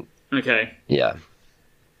 And Okay, yeah,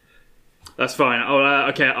 that's fine.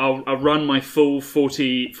 I'll run my full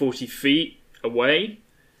 40 feet away,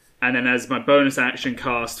 and then as my bonus action,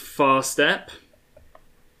 cast Fast Step,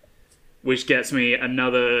 which gets me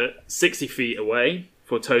another 60 feet away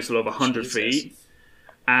for a total of 100 feet.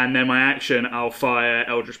 And then my action, I'll fire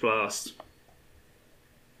Eldritch Blast.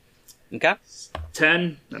 Okay.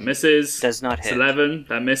 10, that misses. Does not hit. 11,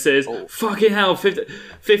 that misses. Oh. Fucking hell,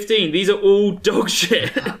 15. These are all dog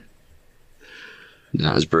shit.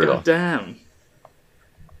 that was brutal. God damn.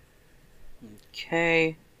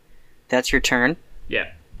 Okay. That's your turn.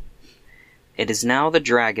 Yeah. It is now the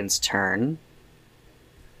dragon's turn.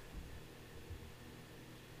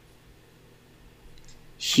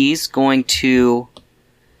 He's going to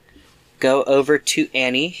go over to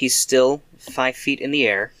Annie. He's still 5 feet in the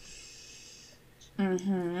air. He's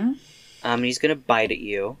going to bite at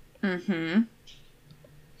you.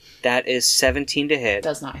 That is 17 to hit.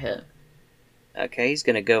 Does not hit. Okay, he's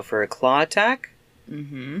going to go for a claw attack.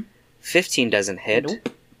 15 doesn't hit. Nope.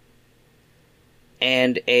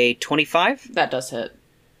 And a 25? That does hit.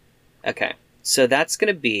 Okay, so that's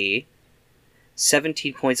going to be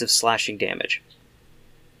 17 points of slashing damage.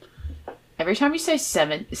 Every time you say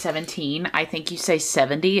 17, I think you say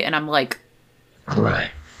 70, and I'm like... Right.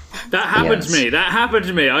 That happened to me. That happened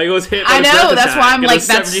to me. I was hit by I a know, breath that's attack why I'm and like, it was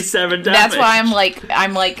 77 damage. That's why I'm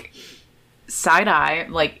like, side-eye.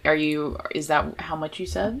 Like, is that how much you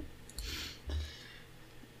said?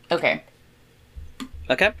 Okay.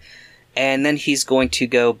 Okay. And then he's going to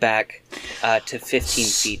go back to 15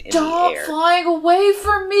 feet in the Stop air. flying away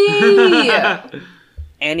from me!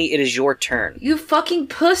 Annie, it is your turn. You fucking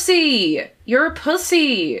pussy! You're a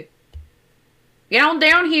pussy! Get on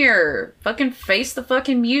down here! Fucking face the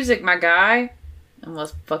fucking music, my guy! And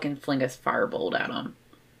let's fucking fling a firebolt at him.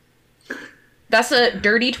 That's a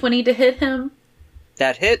dirty 20 to hit him?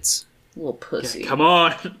 That hits. Little pussy. Come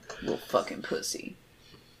on. Little fucking pussy.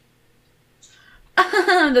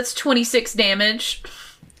 That's 26 damage.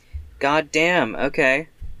 God damn, okay.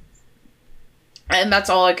 And that's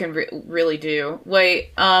all I can really do.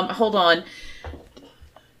 Wait, hold on.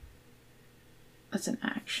 That's an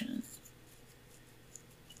action.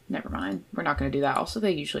 Never mind. We're not going to do that. Also,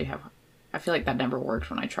 they usually have... I feel like that never worked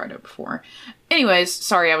when I tried it before. Anyways,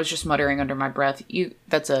 sorry, I was just muttering under my breath.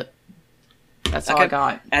 That's it. That's all I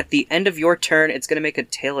got. At the end of your turn, it's going to make a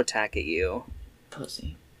tail attack at you.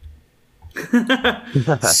 Pussy.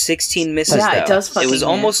 16 misses, Yeah, though. it does fucking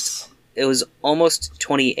It was almost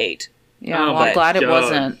 28. Yeah, Oh well, I'm my glad it God.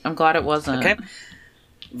 wasn't. I'm glad it wasn't. Okay.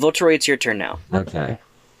 Voltoroy, it's your turn now. Okay.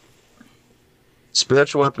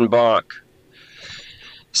 Spiritual weapon bonk.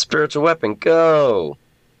 Spiritual weapon, go!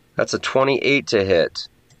 That's a 28 to hit.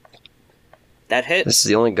 That hits. This is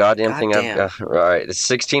the only goddamn thing I've Goddamn. got. Alright, it's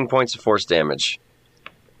 16 points of force damage.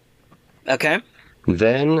 Okay.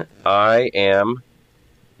 Then I am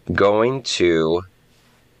going to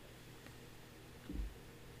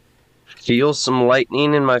feel some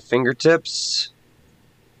lightning in my fingertips.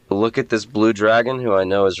 Look at this blue dragon who I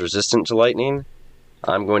know is resistant to lightning.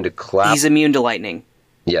 I'm going to clap. He's immune to lightning.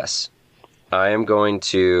 Yes. I am going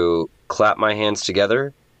to clap my hands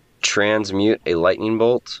together, transmute a lightning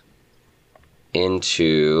bolt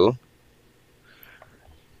into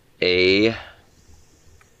a...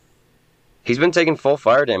 He's been taking full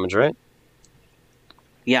fire damage, right?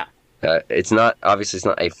 Yeah. It's not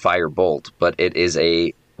a fire bolt, but it is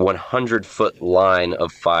a 100-foot line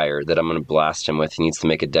of fire that I'm going to blast him with. He needs to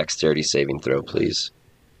make a dexterity saving throw, please.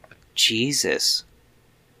 Jesus.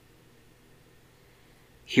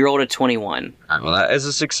 He rolled a 21. Well, that is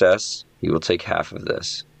a success. He will take half of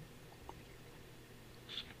this.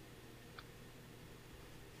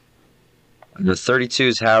 The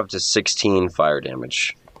 32s have to 16 fire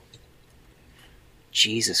damage.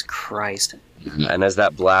 Jesus Christ. And as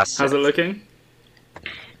that blast... How's it looking?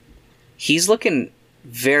 He's looking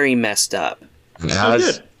very messed up.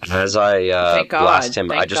 As I Thank God, blast him,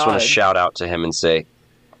 thank I just want God. to shout out to him and say,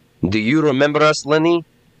 "Do you remember us, Lenny?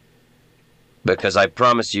 Because I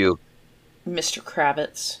promise you, Mr.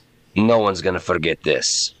 Kravitz. No one's gonna forget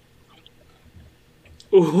this.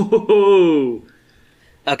 Ooh.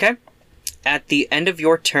 Okay. At the end of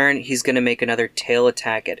your turn, he's going to make another tail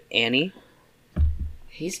attack at Annie.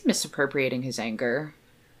 He's misappropriating his anger.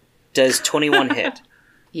 Does 21 hit?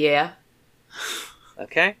 Yeah.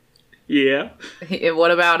 Okay. Yeah.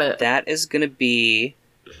 What about it? That is going to be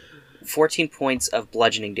 14 points of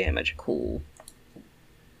bludgeoning damage. Cool.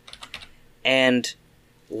 And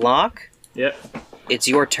Locke, Yep. it's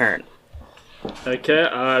your turn. Okay,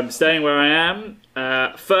 I'm staying where I am.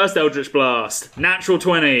 First Eldritch Blast. Natural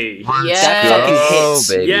 20. Yes. That fucking hits.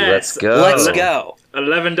 baby, Yes. let's go. Let's go.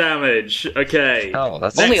 11 damage. Okay. Oh,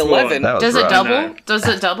 that's Only Next 11? That was Does it rough. double? No. Does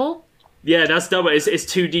it double? Yeah, that's double. It's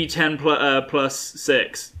 2d10 plus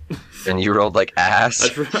 6. And you rolled like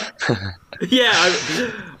ass. Yeah,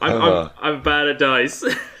 I'm bad at dice.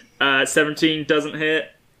 17 doesn't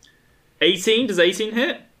hit. 18? Does 18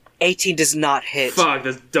 hit? 18 does not hit. Fuck,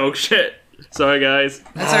 that's dog shit. Sorry, guys.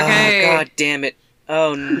 That's okay. God damn it.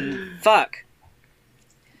 Oh, fuck.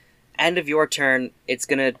 End of your turn, it's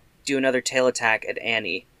gonna do another tail attack at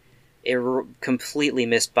Annie. It completely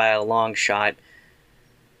missed by a long shot.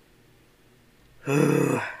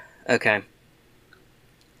 Okay.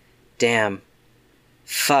 Damn.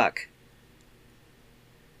 Fuck.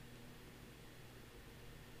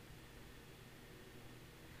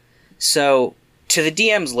 So, to the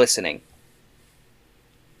DMs listening,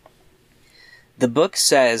 the book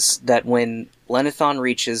says that when Lennithon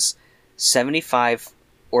reaches 75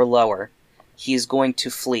 or lower, he is going to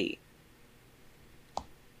flee.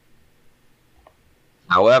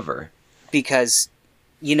 However, Because,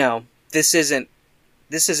 you know, this isn't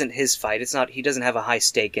his fight. It's not. He doesn't have a high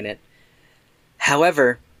stake in it.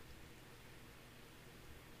 However,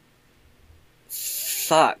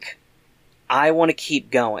 fuck, I want to keep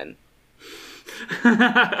going.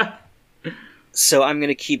 So I'm going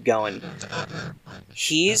to keep going.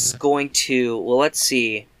 He's going to. Well, let's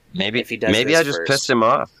see. maybe If he does maybe this I just first. pissed him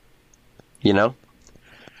off. You know?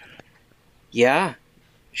 Yeah,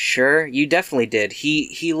 sure. You definitely did.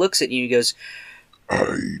 He looks at you and he goes,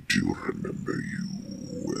 I do remember you,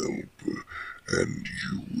 whelp, and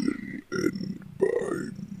you will end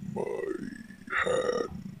by my hand.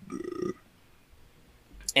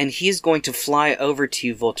 and he's going to fly over to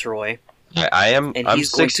you, Voltoroy. I'm And he's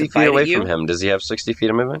going 60 to bite feet at away you? from him. Does he have 60 feet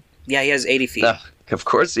of movement? Yeah, he has 80 feet. No, of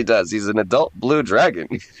course he does. He's an adult blue dragon.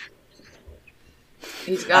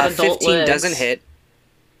 He's got adult 15 legs. doesn't hit.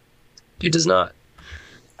 He does not.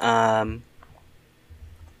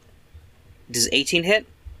 Does 18 hit?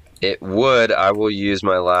 It would. I will use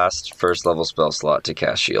my last first level spell slot to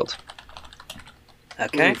cast shield.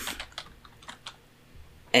 Okay. Oof.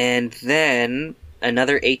 And then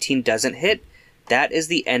another 18 doesn't hit. That is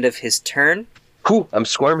the end of his turn. Whew, I'm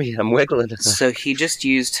squirmy. I'm wiggling. So he just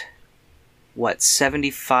used,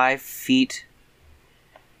 75 feet?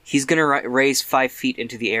 He's going to raise 5 feet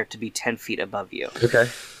into the air to be 10 feet above you. Okay.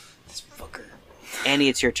 Annie,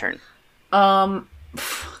 it's your turn.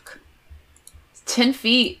 Fuck. 10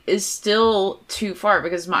 feet is still too far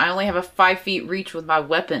because I only have a 5 feet reach with my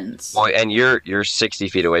weapons. Boy, and you're 60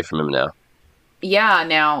 feet away from him now. Yeah,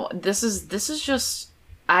 now this is just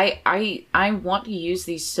I want to use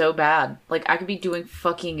these so bad. Like I could be doing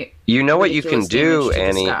fucking You know what you can ridiculous do, damage to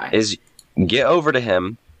this Annie, guy. is get over to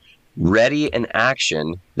him, ready an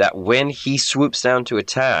action that when he swoops down to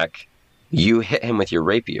attack, you hit him with your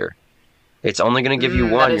rapier. It's only going to give you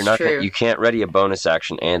that one. is You're not. true. You can't ready a bonus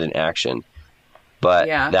action and an action, but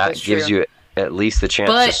Yeah, that that's gives true. you at least the chance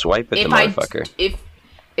But to swipe at the if motherfucker.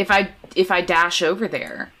 if I dash over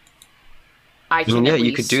there, I I can mean, yeah, at you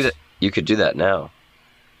least... could do that. You could do that now.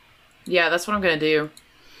 Yeah, that's what I'm gonna do.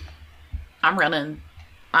 I'm running.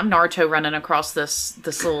 I'm Naruto running across this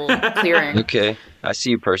little clearing Okay, I see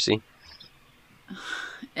you, Percy.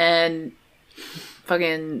 and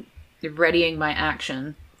fucking readying my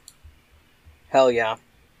action. Hell yeah.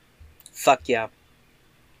 Fuck yeah.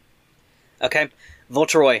 Okay.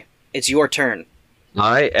 Voltoroy, it's your turn.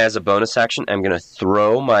 I, as a bonus action, am gonna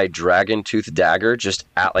throw my dragon tooth dagger just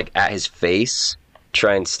at his face.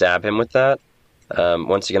 Try and stab him with that.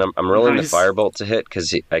 Once again, I'm rolling Nice. the firebolt to hit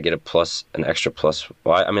because I get an extra plus.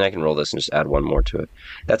 Well, I mean, I can roll this and just add one more to it.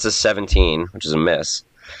 That's a 17, which is a miss.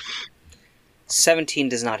 17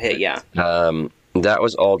 does not hit, yeah. That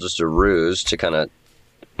was all just a ruse to kind of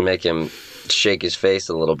make him shake his face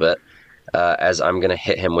a little bit, as I'm going to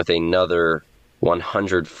hit him with another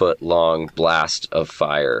 100-foot long blast of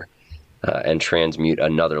fire and transmute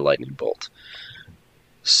another lightning bolt.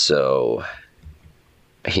 So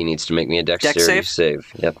he needs to make me a dexterity Dex save?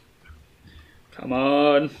 save. Yep. Come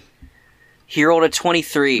on. He rolled a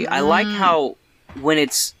 23. I like how when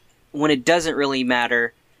it doesn't really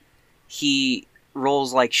matter, he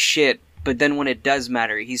rolls like shit, but then when it does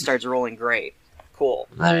matter, he starts rolling great. Cool.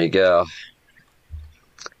 There you go.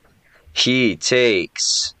 He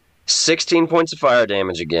takes 16 points of fire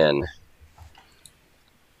damage again.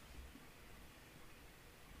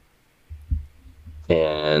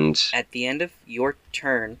 And At the end of your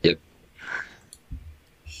turn, Yep.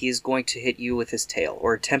 he is going to hit you with his tail,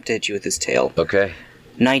 or attempt to hit you with his tail. okay,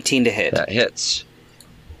 19 to hit. that hits.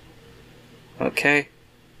 Okay.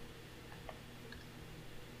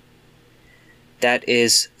 That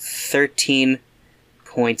is 13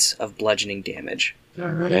 points of bludgeoning damage. All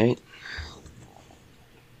right.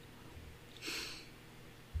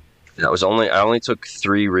 I only took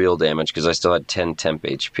 3 real damage because I still had 10 temp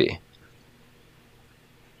HP.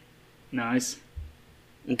 Nice.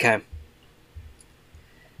 Okay.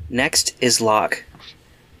 Next is Locke.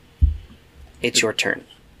 It's your turn.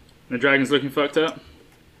 The dragon's looking fucked up.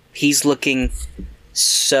 He's looking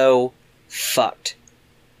so fucked.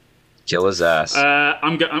 Kill his ass.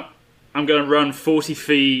 I'm going to run 40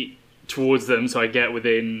 feet towards them so I get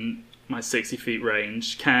within my 60 feet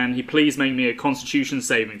range. Can he please make me a Constitution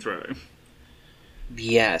saving throw?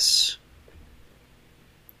 Yes.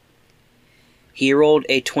 He rolled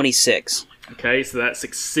a 26. Okay, so that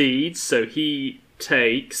succeeds. So he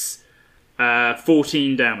takes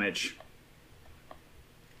 14 damage.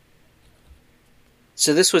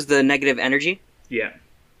 So this was the negative energy? Yeah.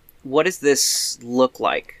 What does this look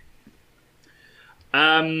like?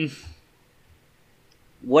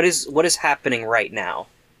 What is happening right now?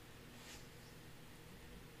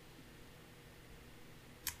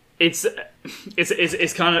 It's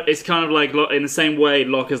kind of like in the same way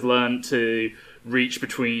Locke has learned to reach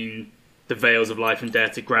between the veils of life and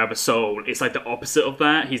death to grab a soul. It's like the opposite of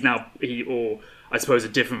that. Or I suppose a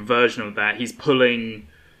different version of that. He's pulling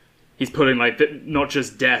like not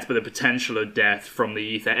just death, but the potential of death from the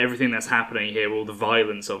ether. Everything that's happening here, all the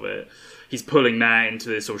violence of it, he's pulling that into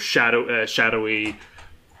this sort of shadowy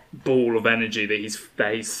ball of energy that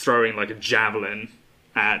he's throwing like a javelin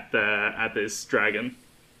at this dragon.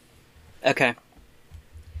 Okay.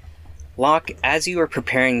 Locke, as you are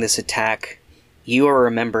preparing this attack, you are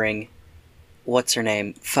remembering... What's her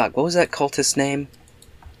name? Fuck, what was that cultist's name?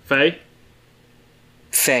 Faye?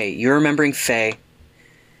 Faye. You're remembering Faye.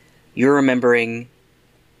 You're remembering...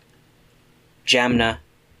 Jamna.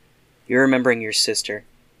 You're remembering your sister.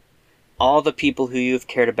 All the people who you have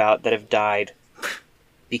cared about that have died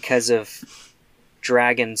because of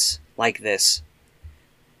dragons like this.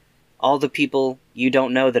 All the people you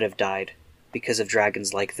don't know that have died because of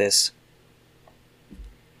dragons like this.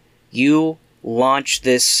 You launch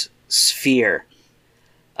this sphere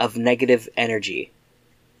of negative energy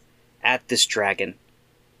at this dragon.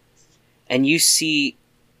 And you see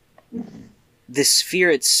the sphere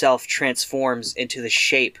itself transforms into the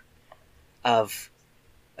shape of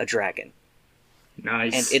a dragon.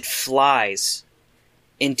 Nice. And it flies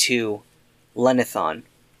into Lennithon,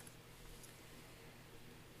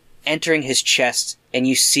 entering his chest, and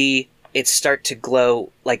you see it start to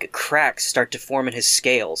glow, like cracks start to form in his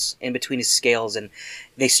scales, in between his scales, and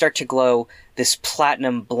they start to glow this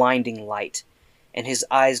platinum blinding light. And his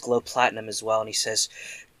eyes glow platinum as well, and he says,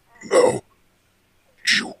 No,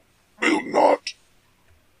 you will not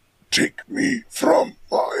take me from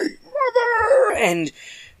my mother. and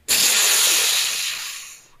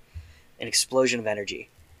an explosion of energy.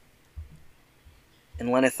 And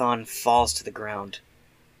Lennithon falls to the ground,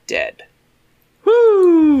 dead.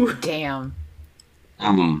 Woo! Damn.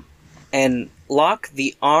 And Locke,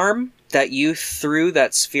 the arm that you threw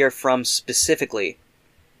that sphere from specifically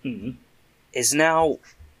is now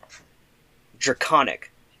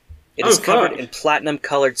draconic. It is covered in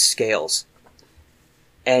platinum-colored scales.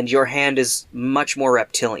 And your hand is much more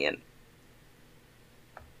reptilian.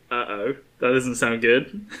 Uh-oh. That doesn't sound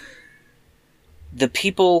good. The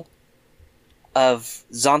people of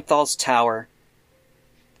Zonthal's tower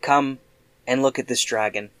come and look at this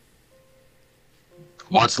dragon,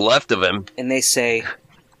 What's left of him? and they say,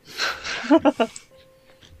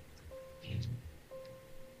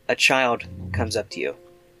 a child comes up to you.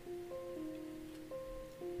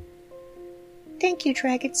 Thank you,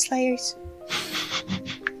 Dragon Slayers.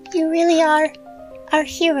 You really are our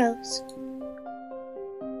heroes.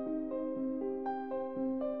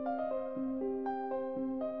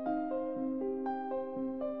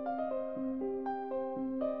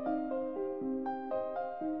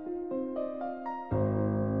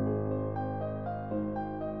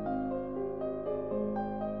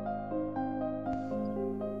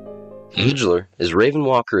 Vigilor is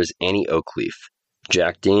Ravenwalker as Annie Oakleaf.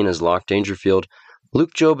 Jack Dean as Locke Dangerfield,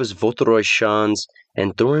 Luke Job as Voltoroy Shans,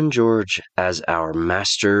 and Thorin George as our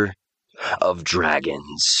Master of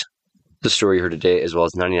Dragons. The story you heard today, as well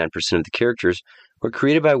as 99% of the characters, were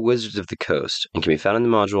created by Wizards of the Coast and can be found in the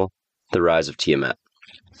module The Rise of Tiamat.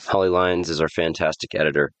 Holly Lyons is our fantastic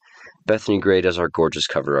editor. Bethany Gray does our gorgeous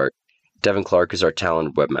cover art. Devin Clark is our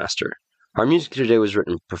talented webmaster. Our music today was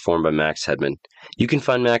written and performed by Max Hedman. You can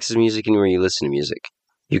find Max's music anywhere you listen to music.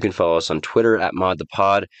 You can follow us on Twitter at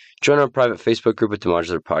ModThePod, join our private Facebook group at the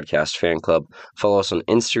Modular Podcast Fan Club, follow us on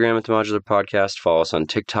Instagram at the Modular Podcast, follow us on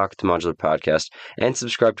TikTok at the Modular Podcast, and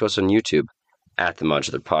subscribe to us on YouTube at the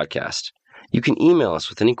Modular Podcast. You can email us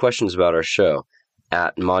with any questions about our show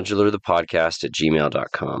at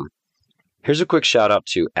modularthepodcast@gmail.com. Here's a quick shout out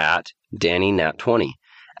to at DannyNat20,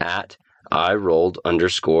 at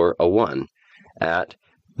IRolled_a1, at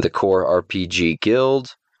the Core RPG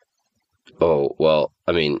Guild. Oh, well,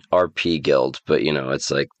 I mean, RP Guild, but, it's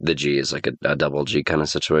like the G is like a double G kind of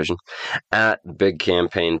situation. At Big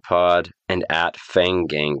Campaign Pod and at Fang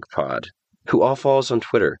Gang Pod, who all follow us on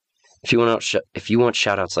Twitter. If you want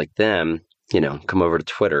shout-outs like them, come over to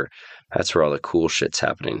Twitter. That's where all the cool shit's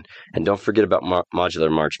happening. And don't forget about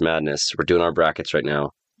Modular March Madness. We're doing our brackets right now.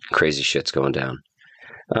 Crazy shit's going down.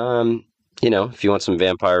 If you want some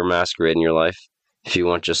Vampire Masquerade in your life, if you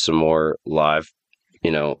want just some more live,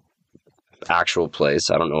 actual plays.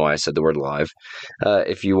 I don't know why I said the word live.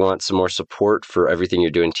 If you want some more support for everything you're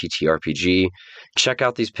doing TTRPG, check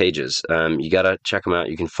out these pages. You got to check them out.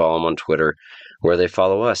 You can follow them on Twitter where they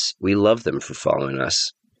follow us. We love them for following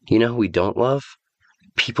us. You know who we don't love?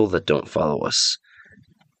 People that don't follow us.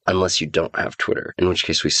 Unless you don't have Twitter, in which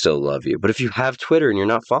case we still love you. But if you have Twitter and you're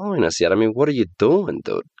not following us yet, what are you doing,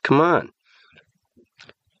 dude? Come on.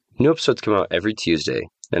 New episodes come out every Tuesday.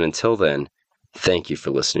 And until then, thank you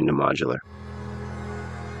for listening to Modular.